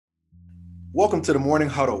Welcome to the Morning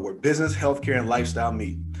Huddle, where business, healthcare, and lifestyle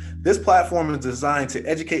meet. This platform is designed to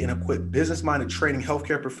educate and equip business-minded training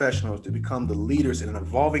healthcare professionals to become the leaders in an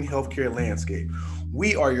evolving healthcare landscape.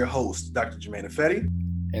 We are your hosts, Dr. Jermaine Affetti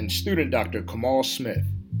and student Dr. Kamal Smith.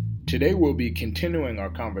 Today we'll be continuing our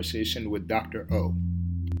conversation with Dr. O,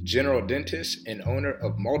 general dentist and owner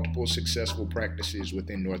of multiple successful practices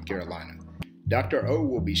within North Carolina. Dr. O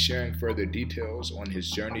will be sharing further details on his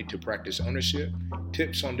journey to practice ownership,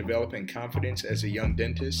 tips on developing confidence as a young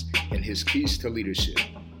dentist, and his keys to leadership.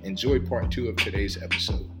 Enjoy part 2 of today's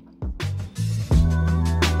episode.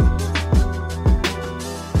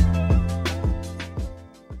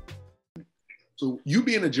 So you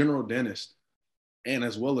being a general dentist, and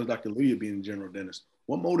as well as Dr. Lydia being a general dentist,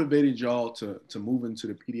 what motivated y'all to move into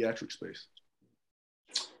the pediatric space?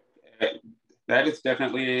 That is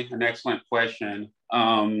definitely an excellent question.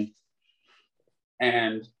 And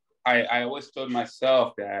I always told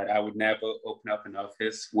myself that I would never open up an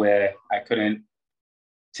office where I couldn't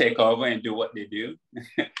take over and do what they do.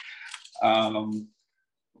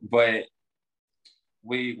 But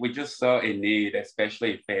we just saw a need,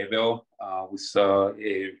 especially in Fayetteville. We saw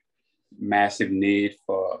a massive need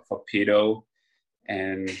for pedo,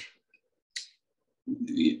 and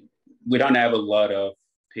we don't have a lot of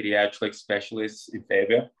pediatric specialists in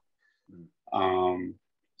Fayetteville.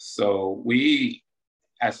 So we,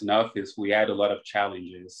 as an office, we had a lot of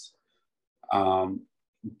challenges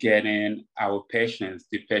getting our patients,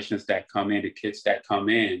 the patients that come in, the kids that come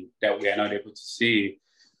in that we are not able to see.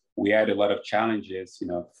 We had a lot of challenges,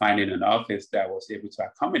 finding an office that was able to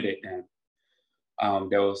accommodate them.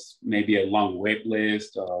 There was maybe a long wait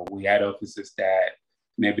list, or we had offices that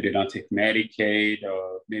maybe they don't take Medicaid,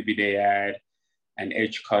 or maybe they had an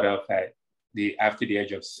age cutoff after the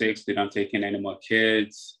age of 6, they don't take in any more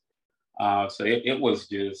kids. So it was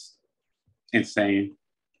just insane.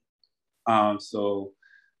 So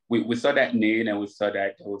we saw that need, and we saw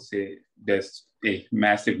that there's a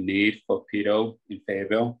massive need for pedo in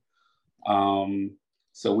Fayetteville.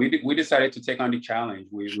 So we decided to take on the challenge.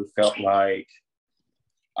 We felt like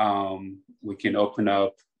we can open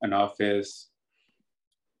up an office,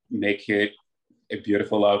 make it a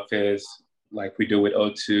beautiful office like we do with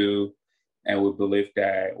O2, and we believe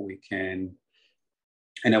that we can,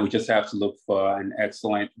 and then we just have to look for an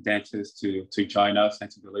excellent dentist to join us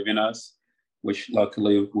and to believe in us, which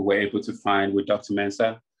luckily we were able to find with Dr.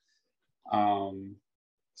 Mensah.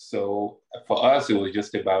 So for us, it was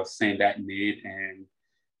just about seeing that need, and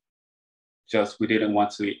we didn't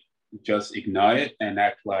want to just ignore it and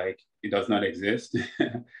act like it does not exist.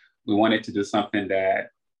 We wanted to do something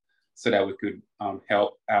so that we could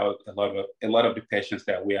help out a lot of the patients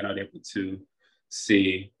that we are not able to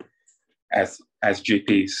see as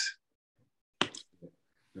GPs.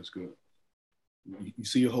 That's good. You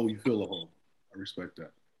see a hole, you feel a hole. I respect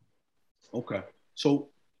that. Okay. So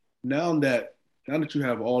now that you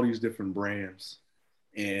have all these different brands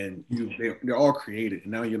and they're all created,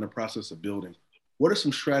 and now you're in the process of building, what are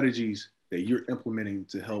some strategies that you're implementing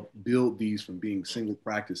to help build these from being single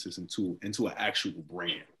practices into an actual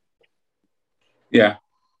brand? Yeah.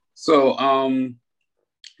 So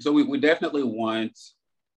we definitely want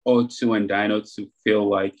O2 and Dino to feel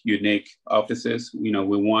like unique offices. We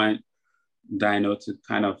want Dino to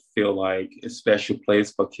kind of feel like a special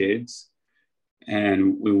place for kids.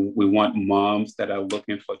 And we want moms that are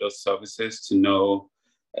looking for those services to know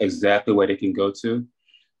exactly where they can go to.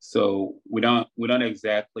 So we don't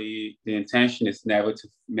exactly, the intention is never to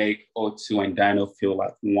make O2 and Dino feel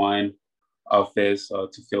like one office or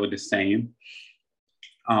to feel the same.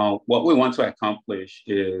 What we want to accomplish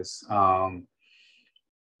is, I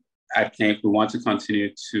think we want to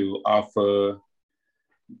continue to offer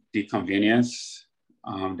the convenience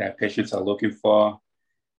that patients are looking for,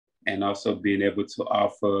 and also being able to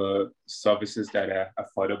offer services that are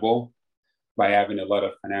affordable by having a lot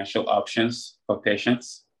of financial options for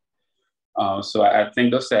patients. So I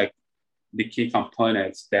think those are the key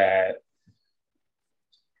components that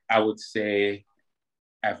I would say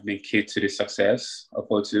have been key to the success of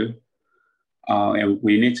O2. And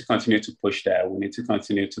we need to continue to push that. We need to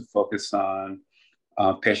continue to focus on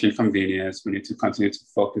patient convenience. We need to continue to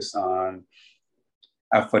focus on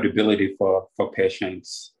affordability for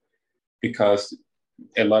patients, because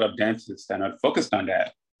a lot of dentists are not focused on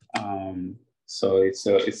that. So it's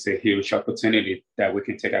a huge opportunity that we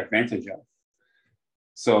can take advantage of.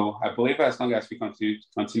 So I believe as long as we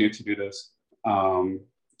continue to do this,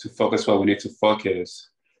 to focus where we need to focus,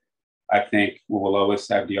 I think we will always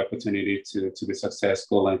have the opportunity to be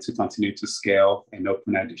successful and to continue to scale and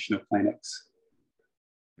open additional clinics.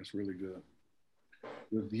 That's really good.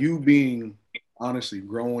 With you being honestly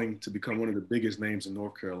growing to become one of the biggest names in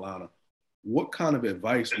North Carolina, what kind of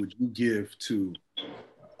advice would you give to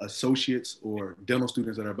associates or dental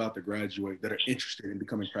students that are about to graduate that are interested in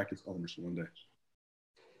becoming practice owners one day?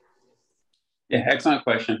 Yeah, excellent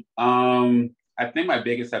question. I think my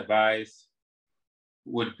biggest advice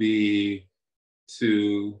would be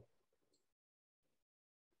to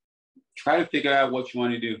try to figure out what you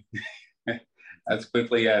want to do as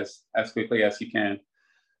quickly as you can.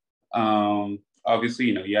 Obviously,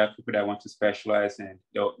 you have people that want to specialize and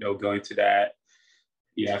they'll go into that.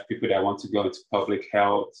 You have people that want to go into public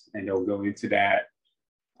health and they'll go into that.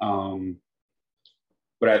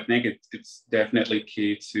 But I think it's definitely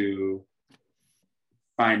key to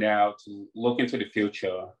to look into the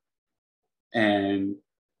future and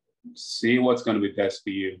see what's going to be best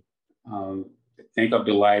for you. Think of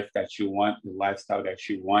the life that you want, the lifestyle that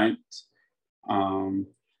you want.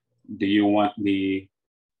 Do you want the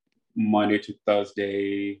Monday to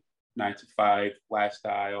Thursday, 9 to 5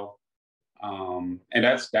 lifestyle? And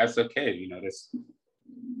that's okay.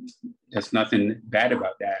 There's nothing bad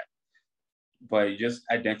about that. But just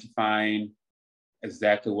identifying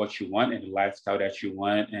exactly what you want and the lifestyle that you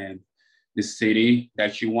want and the city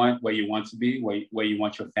that you want, where you want to be, where you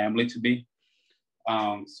want your family to be.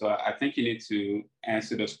 So I think you need to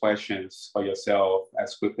answer those questions for yourself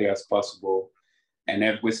as quickly as possible. And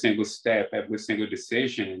every single step, every single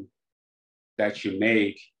decision that you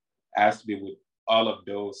make has to be with all of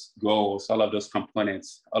those goals, all of those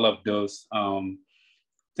components, all of those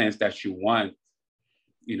things that you want.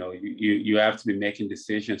 You have to be making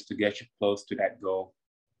decisions to get you close to that goal.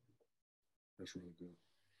 That's really good.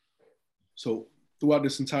 So throughout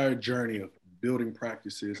this entire journey of building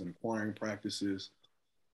practices and acquiring practices,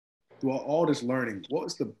 throughout all this learning, what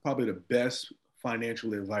was probably the best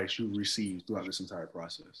financial advice you received throughout this entire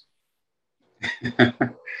process?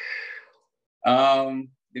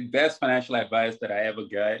 The best financial advice that I ever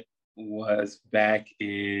got was back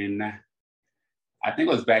in, I think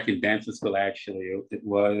it was back in dental school, actually. It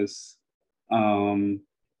was, I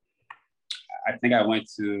think I went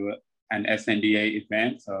to an SNDA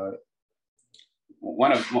event, some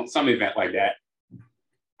event like that.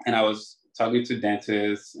 And I was talking to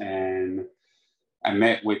dentists and I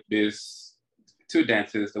met with these two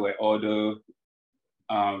dentists that were older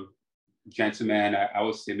gentlemen. I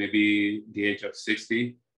would say maybe the age of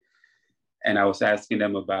 60. And I was asking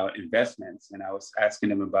them about investments, and I was asking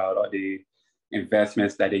them about all the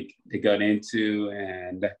investments that they got into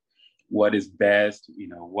and what is best,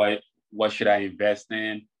 what should I invest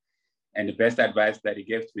in? And the best advice that he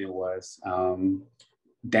gave to me was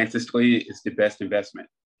dentistry is the best investment.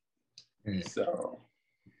 Mm. So,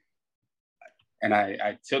 and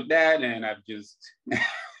I took that and I've just,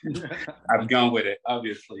 I've gone with it,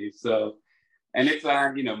 obviously. So, and it's,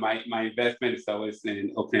 my investment is always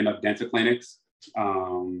in opening up dental clinics.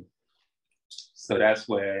 So that's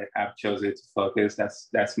where I've chosen to focus.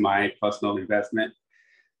 That's my personal investment.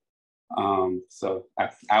 So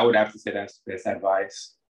I would have to say that's the best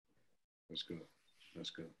advice. That's good.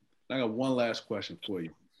 That's good. I got one last question for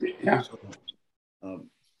you. Yeah. So, for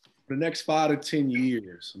the next 5 to 10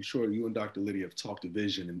 years, I'm sure you and Dr. Lydia have talked a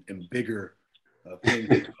vision and bigger things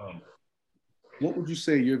to come. What would you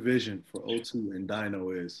say your vision for O2 and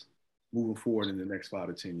Dino is moving forward in the next 5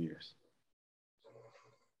 to 10 years?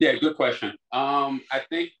 Yeah, good question. I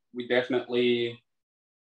think we definitely,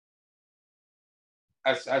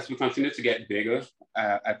 as we continue to get bigger,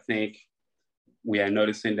 I think we are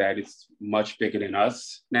noticing that it's much bigger than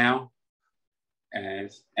us now. And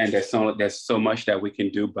there's so much that we can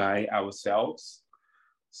do by ourselves.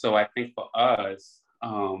 So I think for us,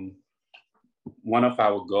 one of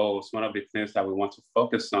our goals, one of the things that we want to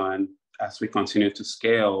focus on as we continue to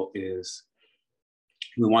scale is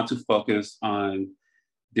we want to focus on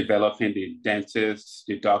developing the dentists,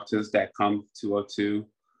 the doctors that come to O2.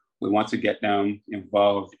 We want to get them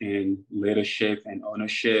involved in leadership and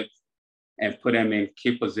ownership and put them in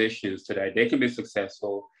key positions so that they can be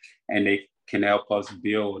successful and they can help us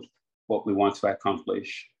build what we want to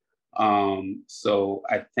accomplish. So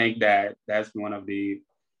I think that's one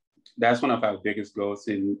of our biggest goals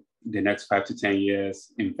in the next 5 to 10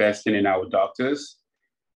 years, investing in our doctors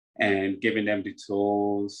and giving them the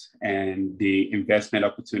tools and the investment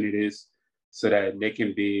opportunities so that they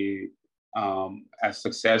can be as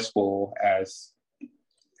successful as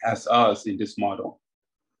us in this model.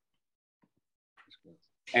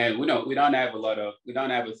 And we don't have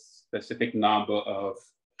a specific number of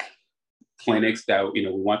clinics that we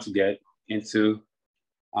want to get into.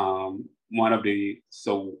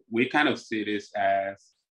 So we kind of see this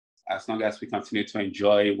as as long as we continue to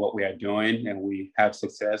enjoy what we are doing and we have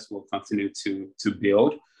success, we'll continue to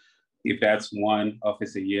build. If that's one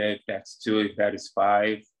office a year, if that's two, if that is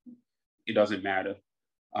five, it doesn't matter.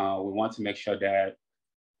 We want to make sure that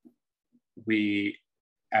we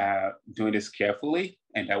are doing this carefully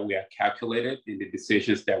and that we are calculated in the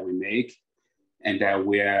decisions that we make, and that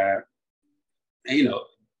we are,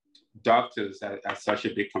 doctors are such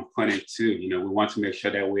a big component too. We want to make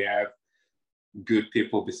sure that we have good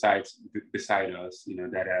people beside us,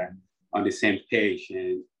 that are on the same page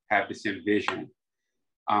and have the same vision.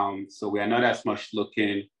 So we are not as much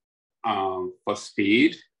looking for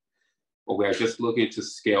speed, but we are just looking to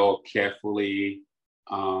scale carefully,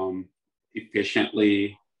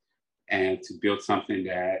 efficiently, and to build something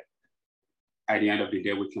that at the end of the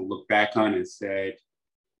day we can look back on and say,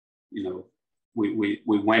 we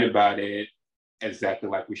went about it exactly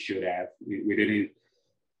like we should have. We didn't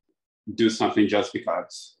do something just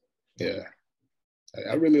because. Yeah,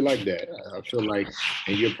 I really like that. I feel like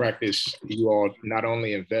in your practice, you all not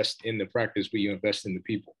only invest in the practice, but you invest in the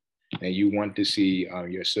people. And you want to see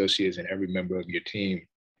your associates and every member of your team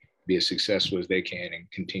be as successful as they can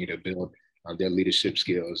and continue to build their leadership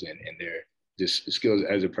skills and their just skills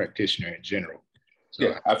as a practitioner in general. So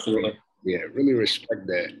yeah, absolutely. Really respect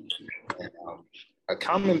that. And a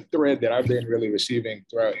common thread that I've been really receiving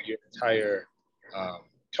throughout your entire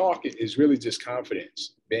talk is really just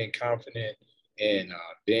confidence, being confident in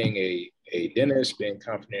being a dentist, being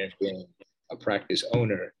confident in being a practice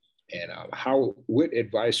owner. And what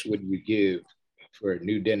advice would you give for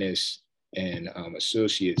new dentists and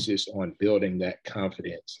associates just on building that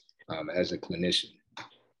confidence as a clinician?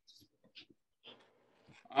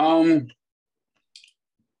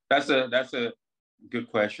 That's a good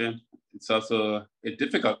question. It's also a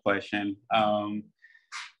difficult question,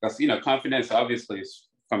 because confidence obviously is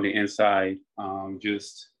from the inside.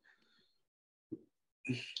 Just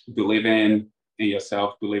believing in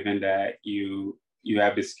yourself, believing that you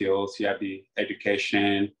have the skills, you have the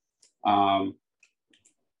education. You're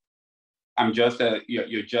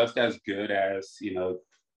just as good as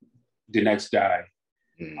the next guy.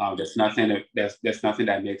 There's nothing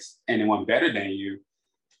that makes anyone better than you,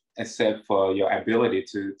 except for your ability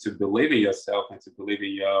to believe in yourself and to believe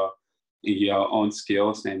in your own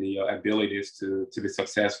skills and in your abilities to be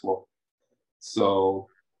successful. So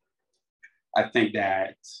I think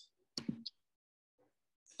that's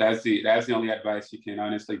the only advice you can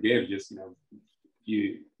honestly give. Just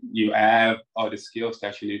you have all the skills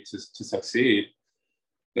that you need to succeed.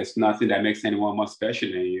 There's nothing that makes anyone more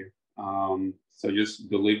special than you. So just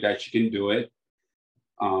believe that you can do it.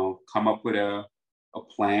 Come up with a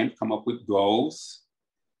plan, come up with goals,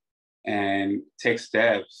 and take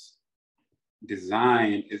steps.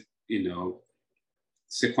 Design is,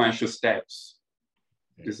 sequential steps.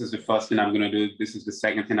 This is the first thing I'm going to do. This is the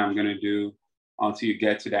second thing I'm going to do until you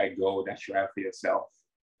get to that goal that you have for yourself.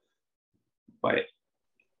 But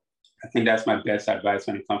I think that's my best advice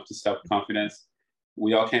when it comes to self-confidence.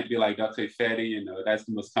 We all can't be like Dr. Ifedi, that's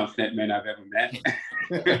the most confident man I've ever met.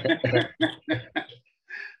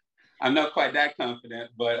 I'm not quite that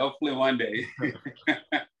confident, but hopefully one day.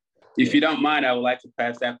 If you don't mind, I would like to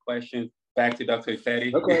pass that question back to Dr.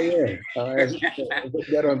 Ifedi. Okay, yeah. All right. Put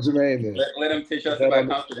that on Jermaine then. Let him teach us about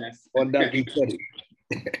confidence. On Dr. Ifedi.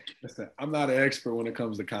 Listen, I'm not an expert when it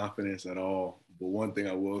comes to confidence at all, but one thing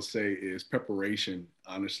I will say is preparation,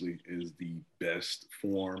 honestly, is the best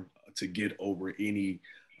form to get over any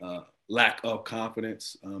lack of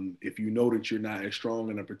confidence. If you know that you're not as strong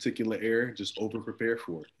in a particular area, just over prepare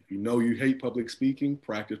for it. If you know you hate public speaking,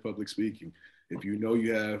 practice public speaking. If you know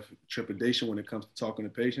you have trepidation when it comes to talking to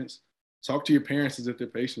patients, talk to your parents as if they're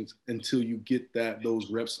patients until you get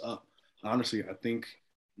those reps up. Honestly, I think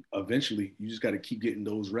eventually you just got to keep getting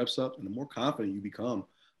those reps up, and the more confident you become.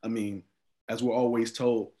 I mean, as we're always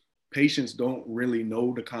told, patients don't really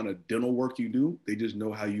know the kind of dental work you do. They just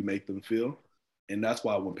know how you make them feel. And that's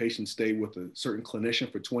why when patients stay with a certain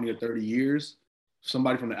clinician for 20 or 30 years,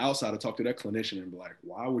 somebody from the outside will talk to that clinician and be like,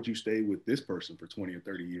 why would you stay with this person for 20 or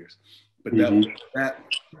 30 years? But that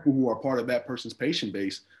people who are part of that person's patient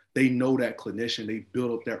base, they know that clinician, they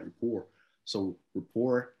build up that rapport. So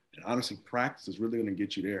rapport and honestly practice is really going to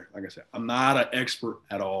get you there. Like I said, I'm not an expert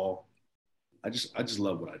at all. I just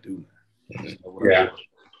love what I do, man.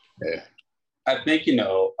 Yeah. I think,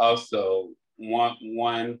 also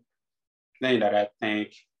one thing that I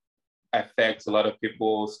think affects a lot of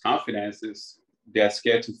people's confidence is they're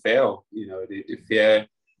scared to fail. The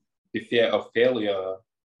fear of failure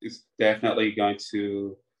is definitely going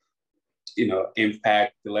to,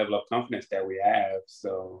 impact the level of confidence that we have.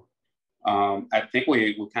 So I think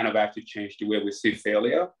we kind of have to change the way we see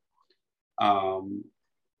failure.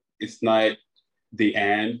 it's not the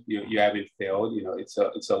end. You haven't failed.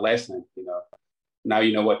 It's a lesson. Now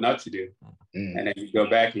you know what not to do, and then you go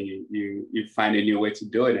back and you find a new way to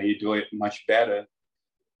do it, and you do it much better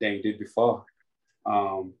than you did before.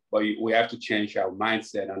 But we have to change our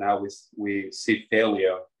mindset on how we see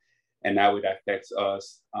failure and how it affects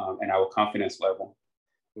us and our confidence level.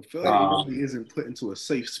 But failure really isn't put into a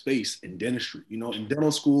safe space in dentistry. In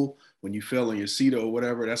dental school, when you fail on your CETA or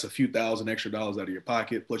whatever, that's a few $1,000 extra out of your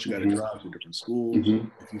pocket. Plus, you got to drive to a different school.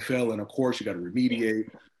 If you fail in a course, you got to remediate.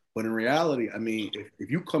 But in reality, I mean, if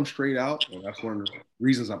you come straight out, and that's one of the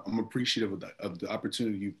reasons I'm appreciative of the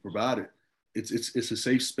opportunity you provided. It's a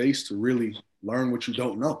safe space to really learn what you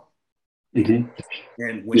don't know. And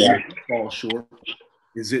when you fall short,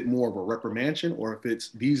 is it more of a reprimandation, or if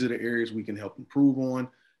it's these are the areas we can help improve on,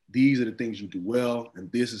 these are the things you do well,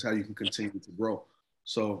 and this is how you can continue to grow.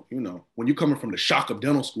 So, when you're coming from the shock of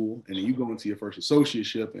dental school and then you go into your first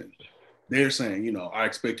associateship and they're saying, I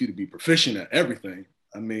expect you to be proficient at everything.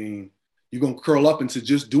 I mean, you're going to curl up into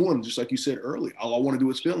just doing, just like you said earlier, all I want to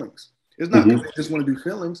do is fillings. It's not because they just want to do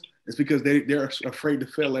fillings. It's because they're afraid to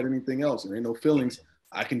fail at anything else. And they know fillings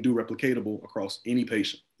I can do replicatable across any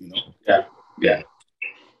patient, Yeah.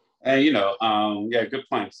 And, good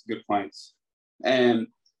points. And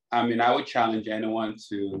I mean, I would challenge anyone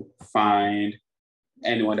to find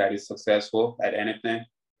anyone that is successful at anything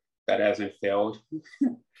that hasn't failed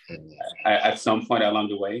at some point along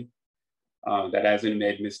the way, that hasn't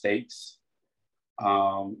made mistakes.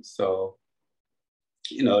 So,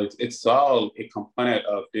 it's all a component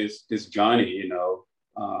of this journey,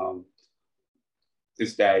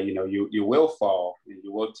 is that, you will fall and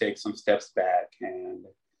you will take some steps back, and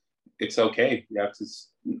it's okay. You have to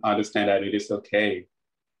understand that it is okay.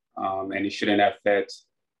 And it shouldn't affect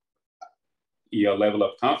your level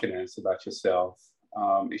of confidence about yourself.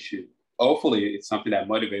 Hopefully it's something that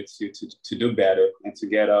motivates you to do better and to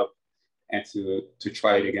get up and to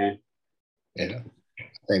try it again. Yeah,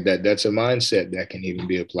 I think that's a mindset that can even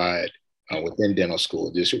be applied within dental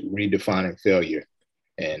school, just redefining failure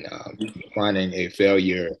and defining a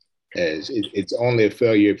failure as it's only a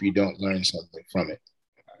failure if you don't learn something from it.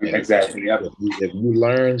 And exactly. Yep. If you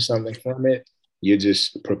learn something from it, you're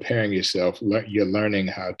just preparing yourself. You're learning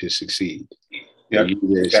how to succeed. Yep.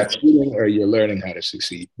 You're either succeeding or you're learning how to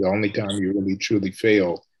succeed. The only time you really truly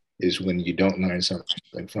fail is when you don't learn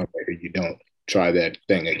something from it, or you don't try that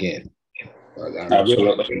thing again.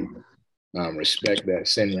 Absolutely. Really, respect that,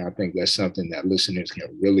 Cindy. I think that's something that listeners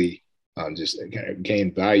can really just kind of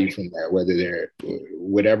gain value from that, whether they're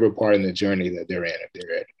whatever part in the journey that they're in. If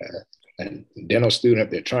they're at a dental student,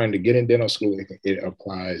 if they're trying to get in dental school, it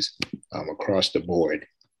applies across the board.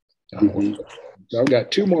 So I've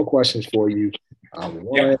got two more questions for you.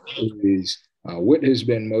 One is, what has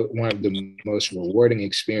been one of the most rewarding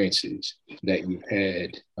experiences that you've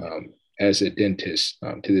had as a dentist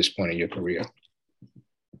to this point in your career?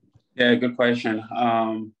 Yeah, good question.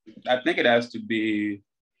 I think it has to be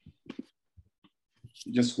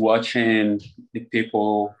just watching the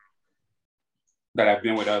people that have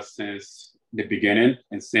been with us since the beginning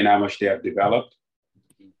and seeing how much they have developed,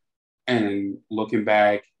 and looking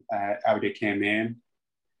back at how they came in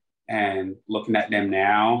and looking at them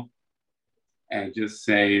now and just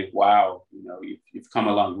say, wow, you've come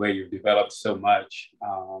a long way. You've developed so much.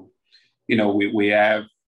 We have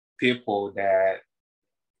people that,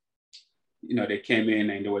 they came in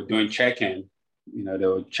and they were doing check-in, they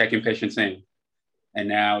were checking patients in, and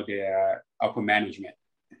now they're upper management.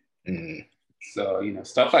 So,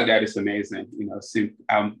 stuff like that is amazing, see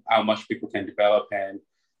how much people can develop and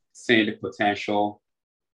seeing the potential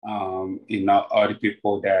in all the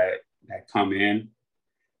people that come in.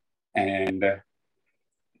 And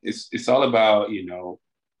it's all about,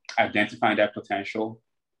 identifying that potential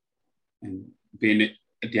and being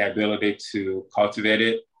the ability to cultivate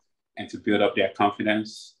it and to build up their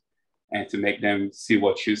confidence and to make them see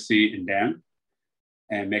what you see in them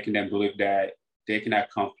and making them believe that they can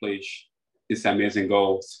accomplish these amazing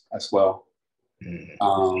goals as well.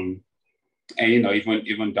 And,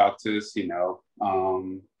 even doctors,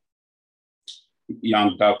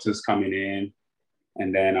 young doctors coming in,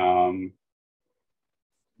 and then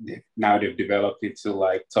now they've developed into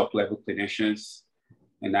like top level clinicians,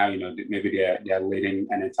 and now maybe they're leading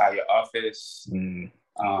an entire office.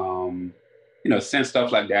 Seeing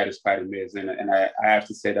stuff like that is quite amazing, and I have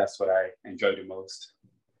to say that's what I enjoy the most.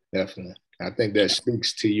 Definitely, I think that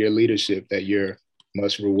speaks to your leadership, that your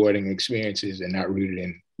most rewarding experiences are not rooted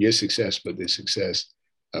in your success, but the success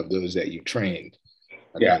of those that you trained.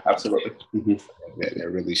 Yeah, absolutely.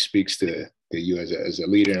 That really speaks to you as a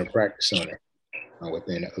leader and a practice owner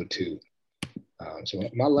within O2. So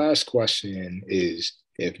my last question is,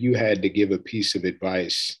 if you had to give a piece of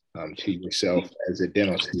advice to yourself as a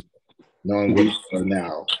dental student, knowing where you are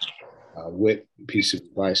now, what piece of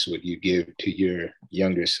advice would you give to your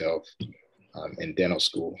younger self in dental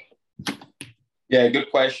school? Yeah,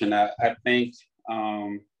 good question. I think,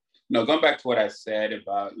 going back to what I said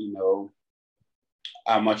about,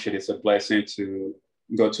 how much it is a blessing to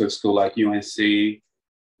go to a school like UNC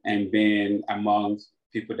and being among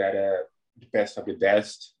people that are the best of the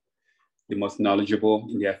best, the most knowledgeable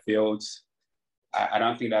in their fields. I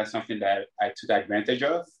don't think that's something that I took advantage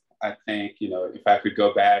of. I think, if I could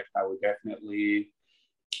go back, I would definitely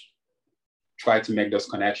try to make those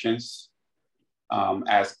connections,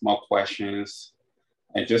 ask more questions,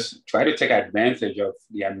 and just try to take advantage of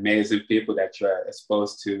the amazing people that you're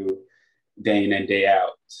exposed to day in and day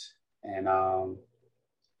out. And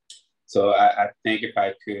so I think if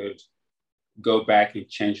I could go back and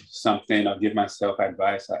change something or give myself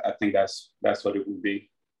advice, I think that's what it would be.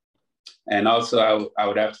 And also I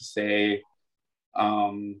would have to say,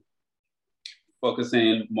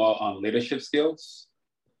 focusing more on leadership skills,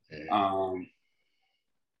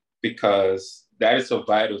 because that is so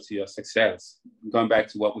vital to your success. Going back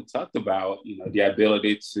to what we talked about, the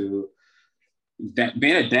ability to,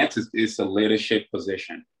 being a dentist is a leadership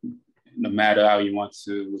position, no matter how you want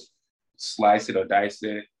to slice it or dice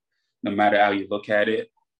it, no matter how you look at it.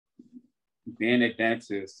 Being a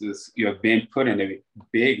dentist is, you're being put in a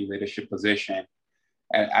big leadership position.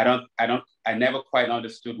 And I never quite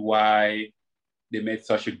understood why they made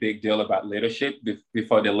such a big deal about leadership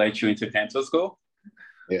before they let you into dental school.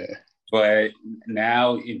 Yeah. But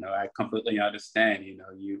now, I completely understand,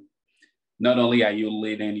 you, not only are you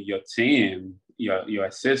leading your team, your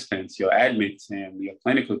assistants, your admin team, your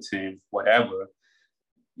clinical team, whatever,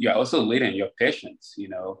 you're also leading your patients,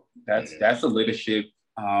 that's a leadership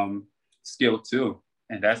skill too.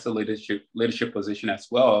 And that's a leadership position as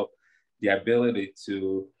well. The ability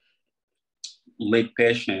to lead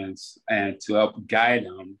patients and to help guide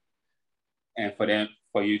them, and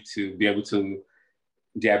for you to be able to,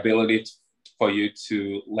 the ability for you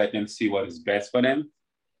to let them see what is best for them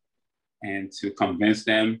and to convince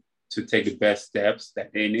them to take the best steps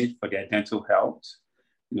that they need for their dental health.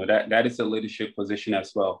 That is a leadership position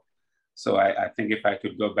as well. So I think if I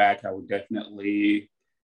could go back, I would definitely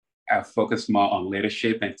focus more on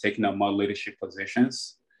leadership and taking up more leadership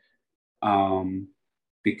positions,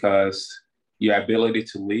 because your ability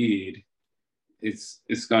to lead is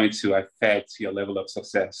going to affect your level of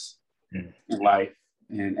success in life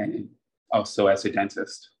and also as a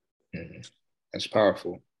dentist. That's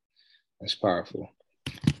powerful. That's powerful.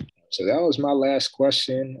 So that was my last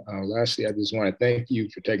question. Lastly, I just want to thank you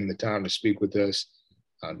for taking the time to speak with us,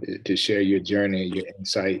 to share your journey, your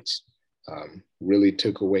insights. Really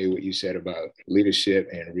took away what you said about leadership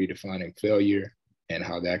and redefining failure, and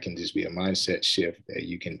how that can just be a mindset shift that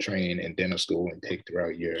you can train in dental school and take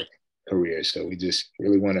throughout your career. So we just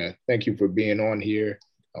really want to thank you for being on here.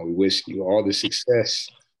 We wish you all the success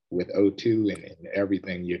with O2 and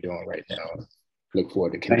everything you're doing right now. Look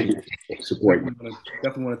forward to continuing to support you.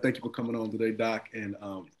 Definitely want to thank you for coming on today, Doc. And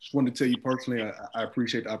just wanted to tell you personally, I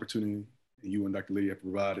appreciate the opportunity you and Dr. Lydia have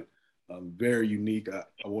provided. Very unique.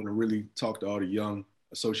 I want to really talk to all the young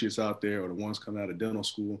associates out there, or the ones coming out of dental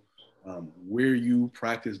school. Where you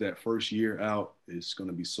practice that first year out is going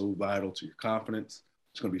to be so vital to your confidence.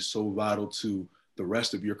 It's going to be so vital to the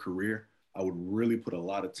rest of your career. I would really put a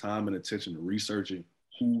lot of time and attention to researching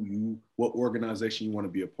what organization you want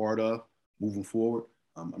to be a part of moving forward.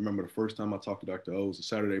 I remember the first time I talked to Dr. O, it was a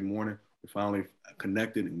Saturday morning. We finally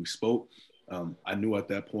connected and we spoke. I knew at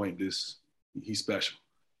that point he's special.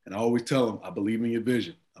 And I always tell him, I believe in your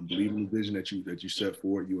vision. I believe in the vision that you set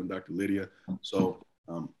forward, you and Dr. Lydia. So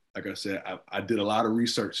like I said, I did a lot of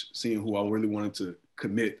research, seeing who I really wanted to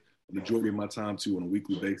commit the majority of my time to on a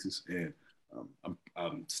weekly basis. And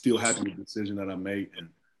I'm still happy with the decision that I made. And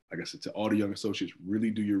like I said, to all the young associates, really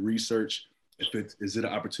do your research. Is it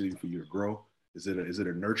an opportunity for you to grow? Is it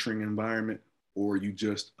a nurturing environment, or are you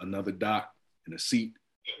just another doc in a seat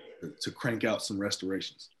to crank out some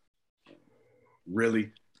restorations?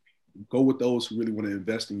 Really go with those who really want to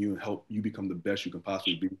invest in you and help you become the best you can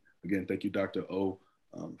possibly be. Again, thank you, Dr. O,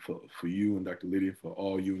 for you, and Dr. Lydia for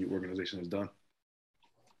all you and your organization has done.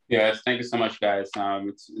 Yes, thank you so much, guys.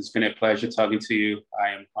 It's been a pleasure talking to you. I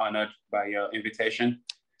am honored by your invitation.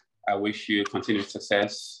 I wish you continued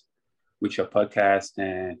success with your podcast,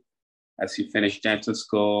 and as you finish dental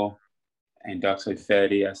school, and Dr.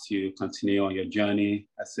 Ifedi, as you continue on your journey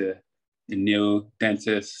as a new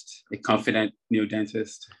dentist, a confident new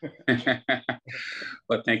dentist.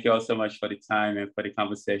 But thank you all so much for the time and for the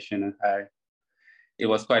conversation. And it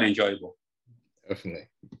was quite enjoyable. Definitely.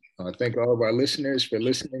 Thank all of our listeners for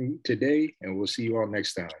listening today, and we'll see you all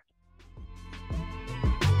next time.